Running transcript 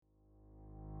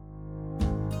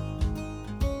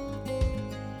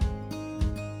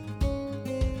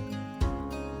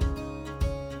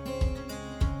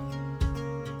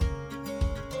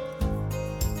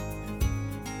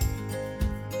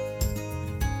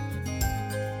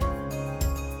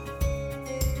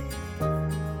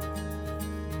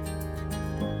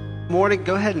Morning,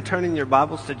 go ahead and turn in your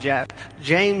Bibles to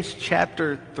James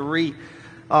chapter 3.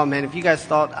 Oh man, if you guys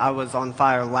thought I was on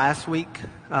fire last week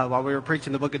while we were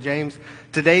preaching the book of James,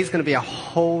 today's going to be a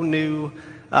whole new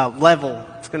level.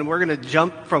 We're going to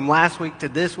jump from last week to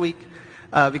this week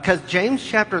because James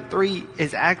chapter 3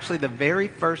 is actually the very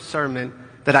first sermon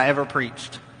that I ever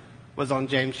preached was on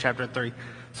James chapter 3.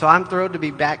 So I'm thrilled to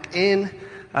be back in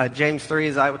James 3.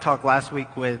 As I would talk last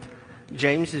week with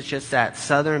James is just that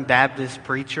Southern Baptist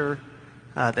preacher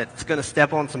that's going to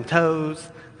step on some toes,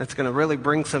 that's going to really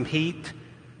bring some heat,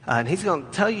 and he's going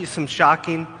to tell you some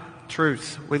shocking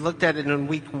truths. We looked at it in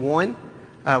week 1,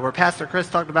 where Pastor Chris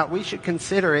talked about we should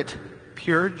consider it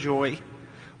pure joy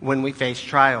when we face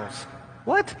trials.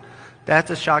 What?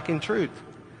 That's a shocking truth.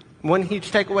 One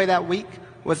huge takeaway that week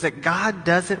was that God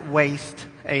doesn't waste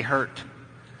a hurt.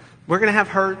 We're going to have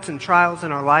hurts and trials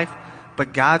in our life,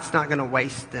 but God's not going to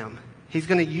waste them. He's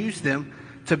going to use them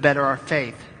to better our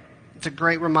faith. It's a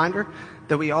great reminder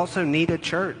that we also need a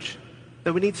church,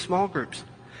 that we need small groups,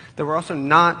 that we're also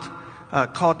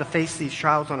not called to face these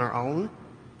trials on our own,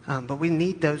 but we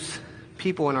need those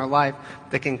people in our life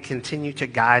that can continue to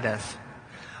guide us.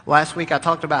 Last week I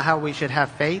talked about how we should have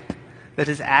faith that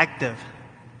is active,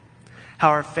 how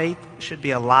our faith should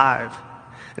be alive.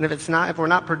 And if we're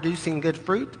not producing good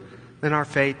fruit, then our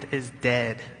faith is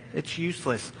dead. It's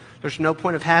useless. There's no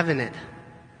point of having it.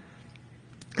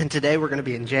 And today we're going to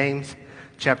be in James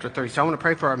chapter 3. So I want to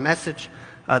pray for our message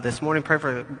this morning. Pray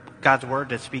for God's word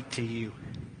to speak to you.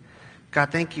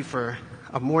 God, thank you for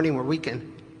a morning where we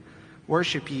can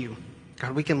worship you.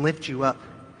 God, we can lift you up.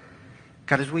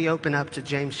 God, as we open up to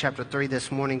James chapter 3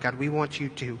 this morning, God, we want you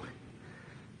to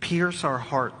pierce our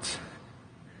hearts.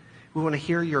 We want to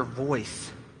hear your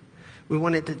voice. We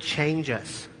want it to change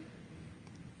us.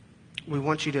 We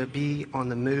want you to be on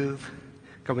the move.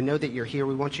 God, we know that you're here.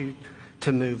 We want you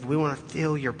to move. We want to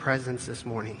feel your presence this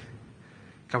morning.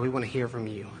 God, we want to hear from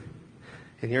you.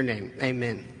 In your name,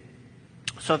 amen.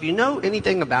 So if you know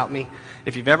anything about me,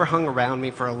 if you've ever hung around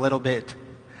me for a little bit,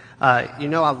 you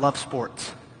know I love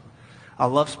sports. I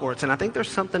love sports, and I think there's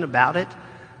something about it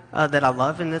that I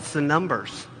love, and it's the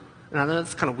numbers. And I know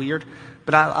it's kind of weird,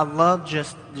 but I love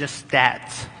just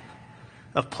stats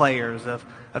of players, of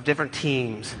different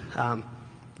teams,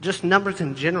 just numbers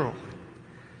in general.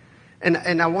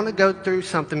 And I want to go through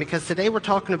something because today we're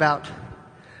talking about,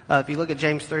 if you look at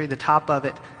James 3, the top of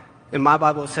it, in my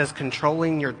Bible it says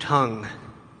controlling your tongue.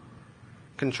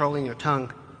 Controlling your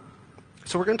tongue.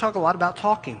 So we're going to talk a lot about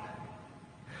talking.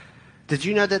 Did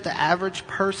you know that the average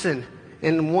person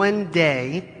in one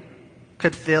day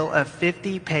could fill a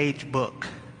 50-page book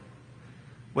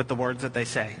with the words that they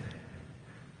say?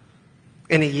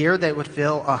 In a year, they would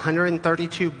fill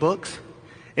 132 books,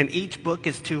 and each book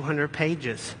is 200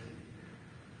 pages.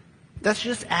 That's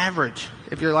just average.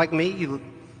 If you're like me,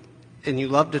 and you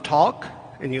love to talk,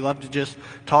 and you love to just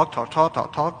talk,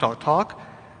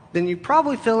 then you're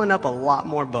probably filling up a lot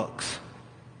more books.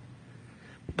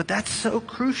 But that's so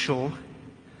crucial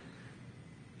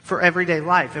for everyday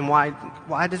life. And why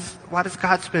does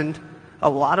God spend a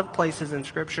lot of places in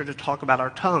Scripture to talk about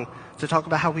our tongue, to talk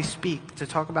about how we speak, to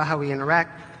talk about how we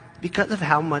interact? Because of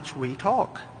how much we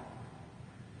talk.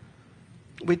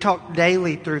 We talk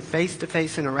daily through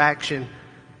face-to-face interaction,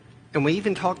 and we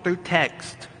even talk through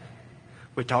text.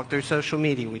 We talk through social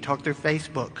media. We talk through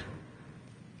Facebook.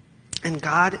 And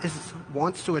God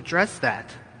wants to address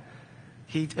that.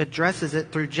 He addresses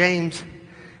it through James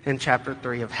in chapter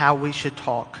 3 of how we should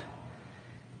talk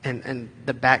and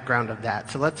the background of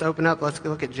that. So let's open up. Let's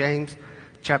look at James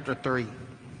chapter 3.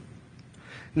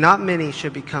 Not many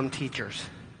should become teachers,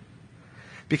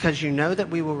 because you know that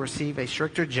we will receive a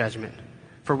stricter judgment,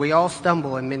 for we all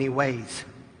stumble in many ways.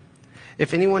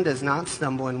 If anyone does not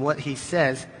stumble in what he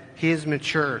says, he is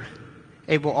mature,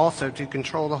 able also to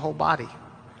control the whole body.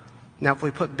 Now if we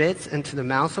put bits into the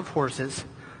mouths of horses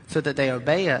so that they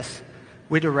obey us,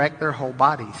 we direct their whole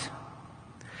bodies.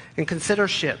 And consider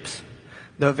ships.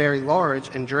 Though very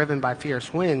large and driven by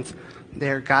fierce winds, they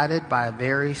are guided by a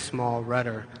very small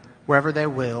rudder, wherever their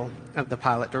will of the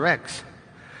pilot directs.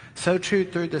 So too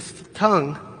through the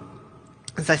tongue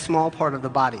is a small part of the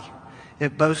body.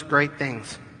 It boasts great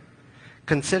things.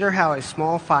 Consider how a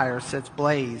small fire sets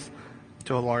blaze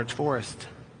to a large forest.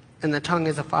 And the tongue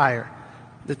is a fire.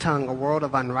 The tongue, a world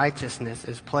of unrighteousness,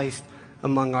 is placed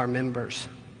among our members.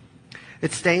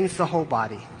 It stains the whole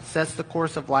body, sets the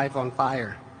course of life on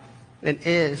fire, and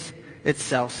is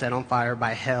itself set on fire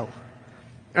by hell.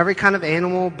 Every kind of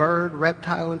animal, bird,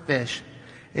 reptile, and fish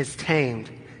is tamed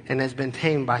and has been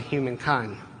tamed by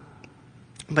humankind.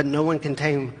 But no one can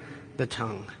tame the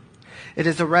tongue. It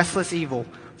is a restless evil,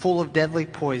 full of deadly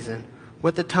poison.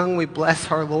 With the tongue we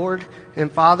bless our Lord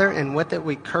and Father, and with it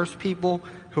we curse people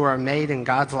who are made in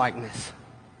God's likeness.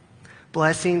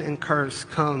 Blessing and curse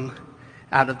come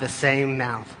out of the same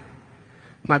mouth.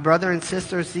 My brother and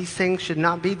sisters, these things should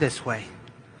not be this way.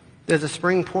 Does a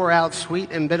spring pour out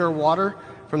sweet and bitter water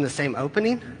from the same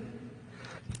opening?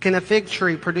 Can a fig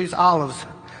tree produce olives?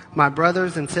 My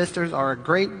brothers and sisters, or a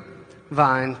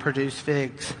grapevine produce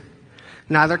figs?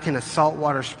 Neither can a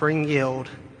saltwater spring yield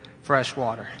fresh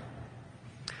water.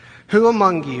 Who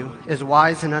among you is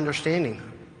wise and understanding?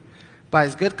 By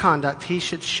his good conduct he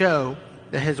should show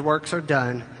that his works are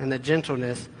done in the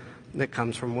gentleness that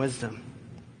comes from wisdom.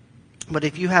 But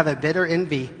if you have a bitter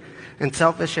envy and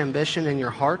selfish ambition in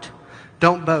your heart,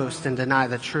 don't boast and deny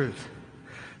the truth.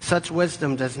 Such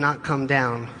wisdom does not come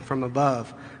down from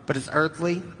above, but is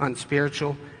earthly,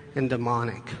 unspiritual, and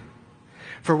demonic.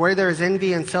 For where there is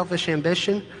envy and selfish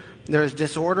ambition, there is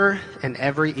disorder and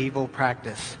every evil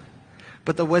practice.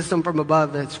 But the wisdom from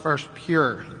above is first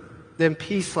pure, then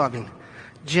peace-loving,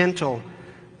 gentle,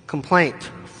 complaint,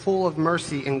 full of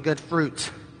mercy and good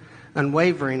fruits,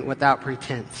 unwavering, without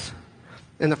pretense.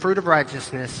 And the fruit of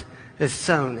righteousness is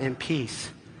sown in peace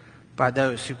by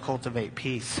those who cultivate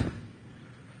peace.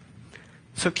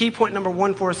 So key point number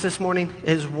 1 for us this morning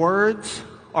is words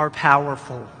are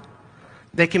powerful.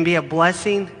 They can be a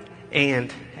blessing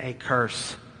and a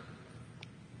curse.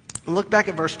 Look back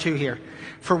at verse 2 here.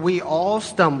 For we all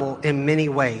stumble in many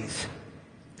ways.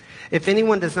 If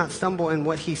anyone does not stumble in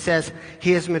what he says,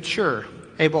 he is mature,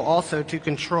 able also to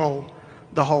control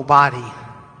the whole body.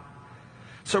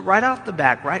 So right off the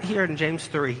bat, right here in James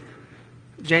 3,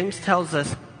 James tells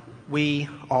us we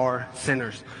are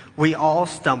sinners. We all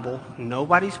stumble.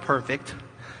 Nobody's perfect.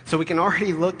 So we can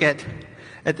already look at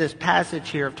this passage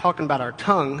here of talking about our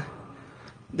tongue,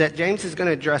 that James is going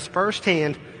to address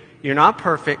firsthand. You're not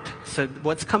perfect, so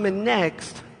what's coming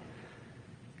next,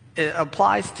 it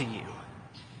applies to you.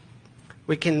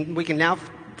 We can now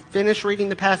finish reading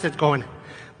the passage going,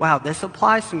 wow, this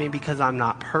applies to me because I'm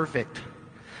not perfect.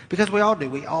 Because we all do.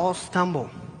 We all stumble.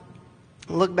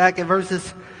 Look back at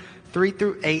verses 3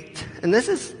 through 8. And this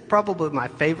is probably my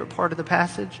favorite part of the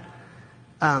passage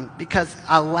because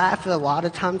I laugh a lot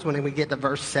of times when we get to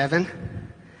verse 7.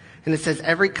 And it says,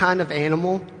 every kind of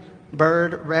animal,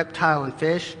 bird, reptile, and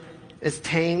fish is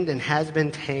tamed and has been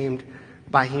tamed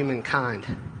by humankind.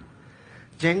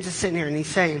 James is sitting here and he's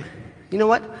saying, you know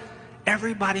what?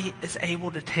 Everybody is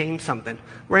able to tame something.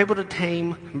 We're able to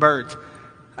tame birds.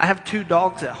 I have 2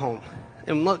 dogs at home.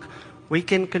 And look, we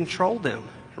can control them,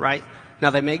 right?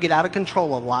 Now, they may get out of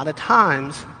control a lot of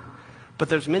times, but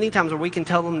there's many times where we can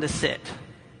tell them to sit.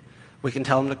 We can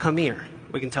tell them to come here.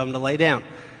 We can tell them to lay down.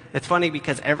 It's funny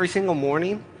because every single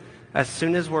morning, as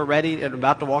soon as we're ready and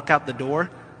about to walk out the door,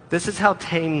 this is how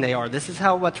tame they are. This is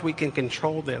how much we can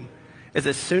control them. Is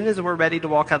as soon as we're ready to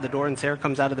walk out the door and Sarah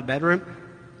comes out of the bedroom,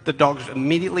 the dogs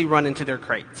immediately run into their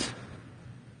crates.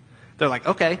 They're like,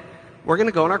 okay, we're going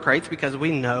to go in our crates because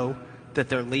we know that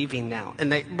they're leaving now.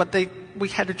 We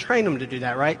had to train them to do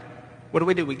that, right? What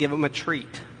do? We give them a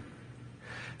treat.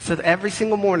 So every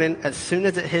single morning, as soon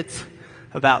as it hits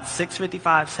about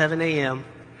 6:55, 7 a.m.,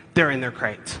 they're in their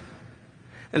crates.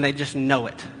 And they just know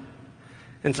it.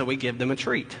 And so we give them a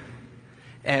treat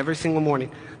every single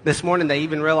morning. This morning, they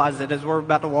even realized that as we're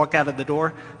about to walk out of the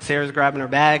door, Sarah's grabbing her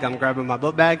bag, I'm grabbing my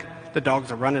book bag, the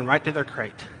dogs are running right to their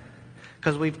crate.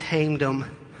 Because we've tamed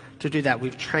them to do that.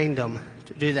 We've trained them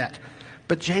to do that.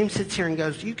 But James sits here and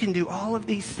goes, you can do all of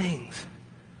these things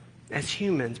as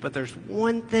humans, but there's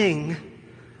one thing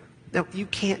that you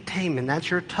can't tame, and that's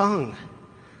your tongue.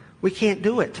 We can't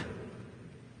do it.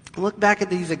 Look back at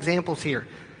these examples here.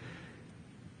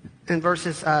 In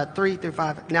verses 3 through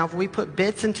 5. Now, if we put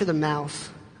bits into the mouths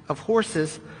of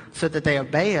horses so that they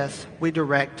obey us, we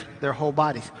direct their whole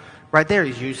bodies. Right there,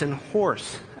 he's using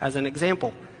horse as an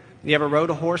example. You ever rode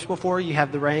a horse before? You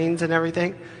have the reins and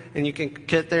everything, and you can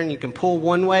get there and you can pull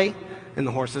one way, and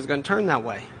the horse is going to turn that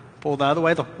way. Pull the other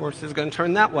way, the horse is going to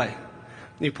turn that way.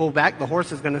 You pull back, the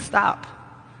horse is going to stop.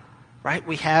 Right?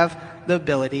 We have the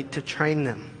ability to train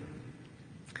them.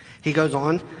 He goes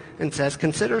on and says,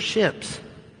 consider ships.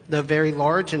 Though very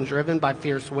large and driven by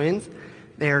fierce winds,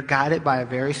 they are guided by a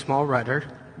very small rudder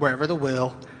wherever the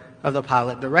will of the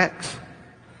pilot directs.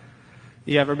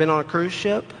 You ever been on a cruise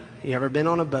ship? You ever been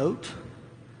on a boat?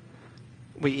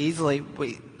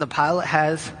 The pilot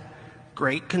has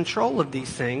great control of these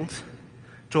things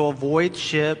to avoid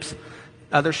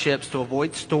other ships, to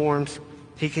avoid storms.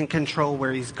 He can control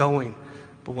where he's going.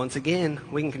 But once again,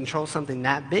 we can control something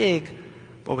that big,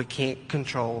 but we can't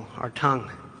control our tongue.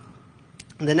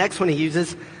 The next one he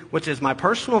uses, which is my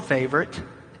personal favorite,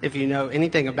 if you know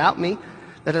anything about me,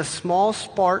 that a small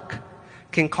spark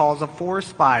can cause a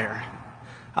forest fire.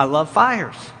 I love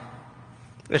fires.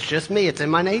 It's just me. It's in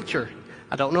my nature.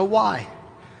 I don't know why.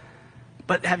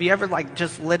 But have you ever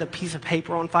just lit a piece of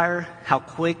paper on fire? How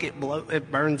quick it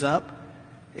burns up?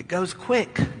 It goes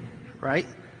quick, right?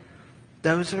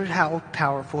 Those are how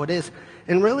powerful it is.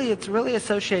 And really, it's really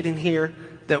associating here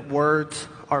that words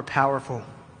are powerful.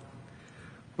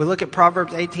 We look at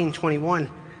Proverbs 18:21.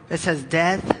 It says,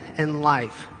 death and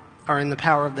life are in the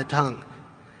power of the tongue,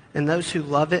 and those who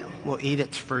love it will eat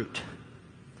its fruit.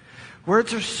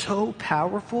 Words are so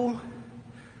powerful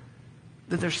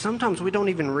that there's sometimes we don't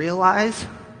even realize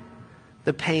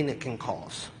the pain it can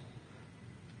cause.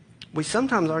 We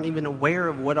sometimes aren't even aware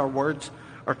of what our words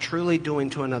are truly doing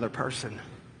to another person.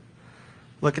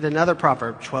 Look at another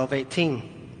proverb, 12:18.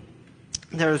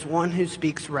 There is one who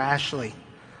speaks rashly,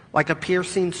 like a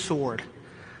piercing sword,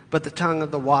 but the tongue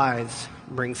of the wise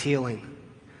brings healing.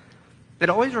 It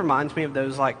always reminds me of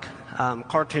those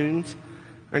cartoons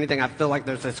or anything. I feel like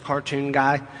there's this cartoon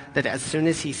guy that as soon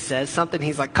as he says something,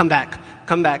 he's like, come back,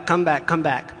 come back, come back, come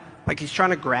back. Like he's trying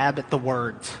to grab at the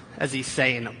words as he's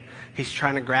saying them. He's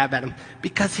trying to grab at them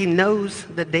because he knows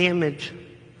the damage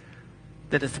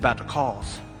that it's about to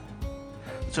cause.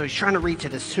 So he's trying to reach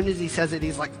it. As soon as he says it,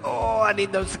 he's like, oh, I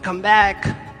need those to come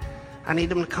back. I need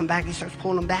them to come back. He starts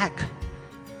pulling them back.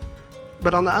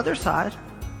 But on the other side,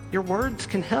 your words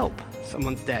can help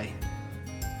someone's day.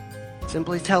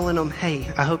 Simply telling them,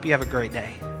 hey, I hope you have a great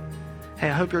day. Hey,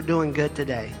 I hope you're doing good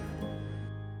today.